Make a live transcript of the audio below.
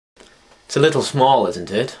It's a little small, isn't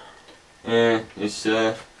it? Yeah, it's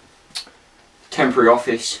a temporary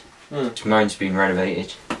office. Mm. Mine's been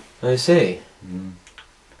renovated. I see.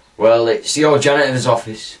 Well, it's the old janitor's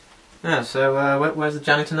office. Yeah, so where's the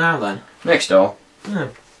janitor now then? Next door.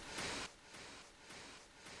 Oh.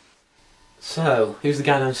 So, who's the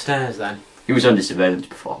guy downstairs then? He was under surveillance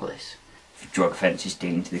before this. For drug offences,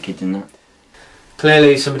 dealing to the kids and that.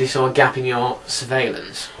 Clearly somebody saw a gap in your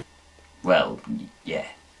surveillance. Well, yeah.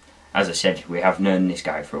 As I said, we have known this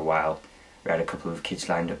guy for a while. We had a couple of kids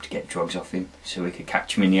lined up to get drugs off him, so we could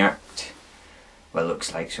catch him in the act. Well,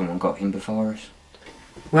 looks like someone got him before us.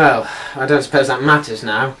 Well, I don't suppose that matters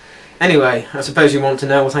now. Anyway, I suppose you want to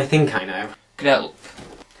know what I think I know. Could help.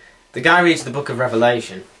 The guy reads the book of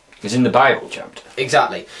Revelation. It's in the Bible chapter.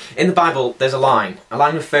 Exactly. In the Bible, there's a line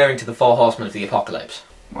referring to the 4 horsemen of the apocalypse.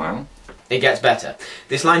 Wow. It gets better.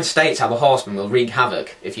 This line states how the horsemen will wreak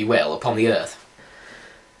havoc, if you will, upon the earth.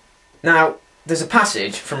 Now, there's a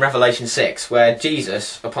passage from Revelation 6 where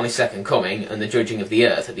Jesus, upon his second coming and the judging of the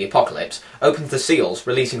earth at the apocalypse, opens the seals,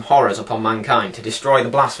 releasing horrors upon mankind to destroy the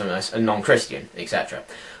blasphemous and non-Christian, etc.,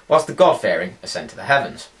 whilst the God-fearing ascend to the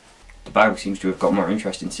heavens. The Bible seems to have got more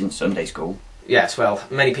interesting since Sunday school. Yes, well,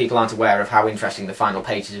 many people aren't aware of how interesting the final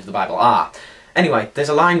pages of the Bible are. Anyway, there's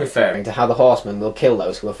a line referring to how the horsemen will kill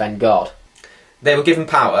those who offend God. They were given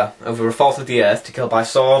power over a fourth of the earth to kill by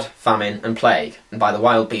sword, famine and plague, and by the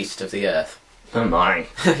wild beasts of the earth. Oh my.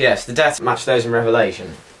 Yes, the deaths match those in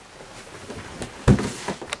Revelation.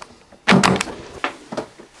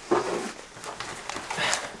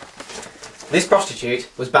 This prostitute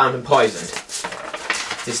was bound and poisoned.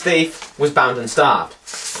 This thief was bound and starved.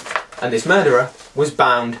 And this murderer was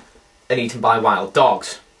bound and eaten by wild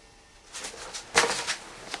dogs.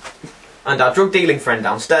 And our drug-dealing friend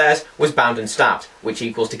downstairs was bound and stabbed, which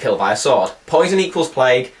equals to kill by a sword. Poison equals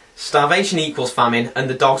plague, starvation equals famine, and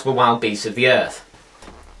the dogs were wild beasts of the earth.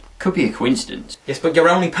 Could be a coincidence. Yes, but your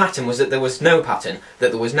only pattern was that there was no pattern,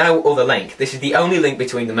 that there was no other link. This is the only link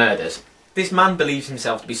between the murders. This man believes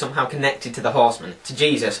himself to be somehow connected to the horsemen, to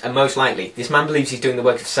Jesus, and most likely, this man believes he's doing the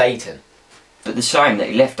work of Satan. But the sign that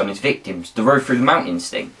he left on his victims, the road through the mountains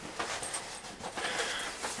thing.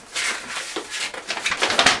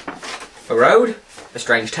 A road, a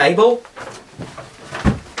strange table.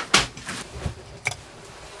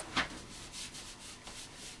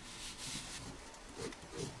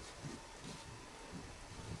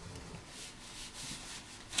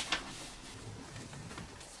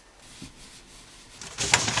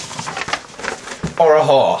 Or a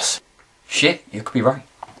horse. Shit, you could be right.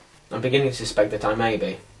 I'm beginning to suspect that I may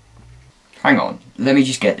be. Hang on, let me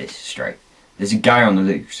just get this straight. There's a guy on the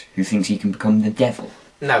loose who thinks he can become the devil.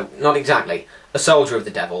 No, not exactly. A soldier of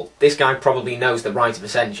the devil. This guy probably knows the rite of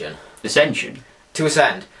Ascension. Ascension? To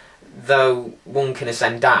ascend. Though one can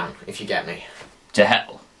ascend down, if you get me. To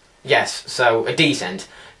hell? Yes, so a descent.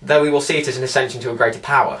 Though we will see it as an ascension to a greater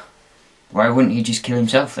power. Why wouldn't he just kill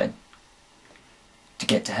himself then? To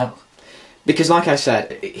get to hell? Because like I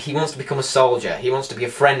said, he wants to become a soldier. He wants to be a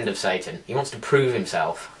friend of Satan. He wants to prove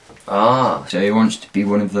himself. Ah, so he wants to be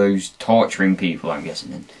one of those torturing people, I'm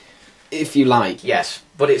guessing then. If you like, yes.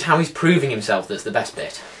 But it's how he's proving himself that's the best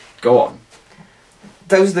bit. Go on.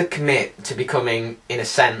 Those that commit to becoming, in a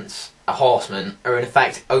sense, a horseman are in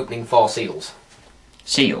effect opening 4 seals.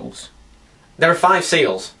 Seals? There are 5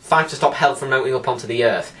 seals. 5 to stop hell from opening up onto the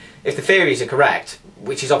earth. If the theories are correct,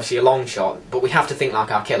 which is obviously a long shot, but we have to think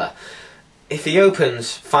like our killer. If he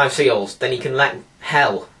opens 5 seals, then he can let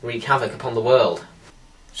hell wreak havoc upon the world.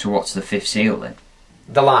 So what's the 5th seal then?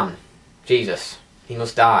 The Lamb. Jesus. He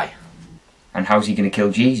must die. And how's he going to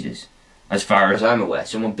kill Jesus? As far as I'm aware,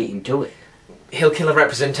 someone beat him to it. He'll kill a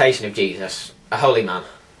representation of Jesus. A holy man.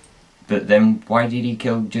 But then why did he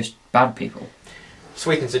kill just bad people?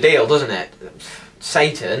 Sweetens the deal, doesn't it?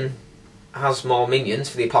 Satan has more minions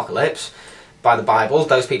for the apocalypse. By the Bible,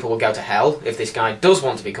 those people will go to hell. If this guy does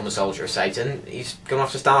want to become a soldier of Satan, he's going to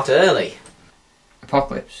have to start early.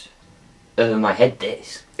 Apocalypse? My head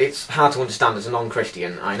this. It's hard to understand as a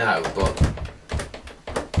non-Christian, I know, but...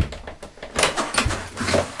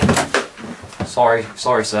 Sorry,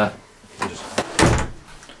 sir.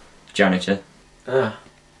 Janitor. Ah.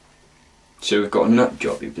 So we've got a nut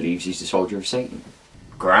job who believes he's the soldier of Satan.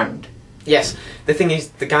 Grand. Yes, the thing is,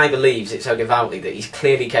 the guy believes it so devoutly that he's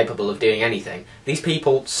clearly capable of doing anything. These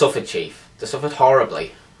people suffered, Chief. They suffered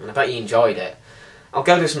horribly, and I bet he enjoyed it. I'll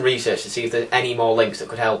go do some research to see if there's any more links that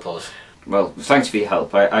could help us. Well, thanks for your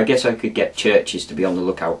help. I guess I could get churches to be on the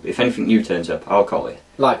lookout. If anything new turns up, I'll call you.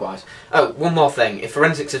 Likewise. Oh, one more thing. If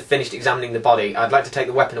forensics have finished examining the body, I'd like to take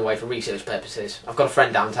the weapon away for research purposes. I've got a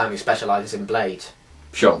friend downtown who specialises in blades.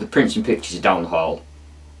 Sure, the prints and pictures are down the hall.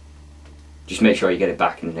 Just make sure you get it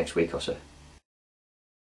back in the next week or so.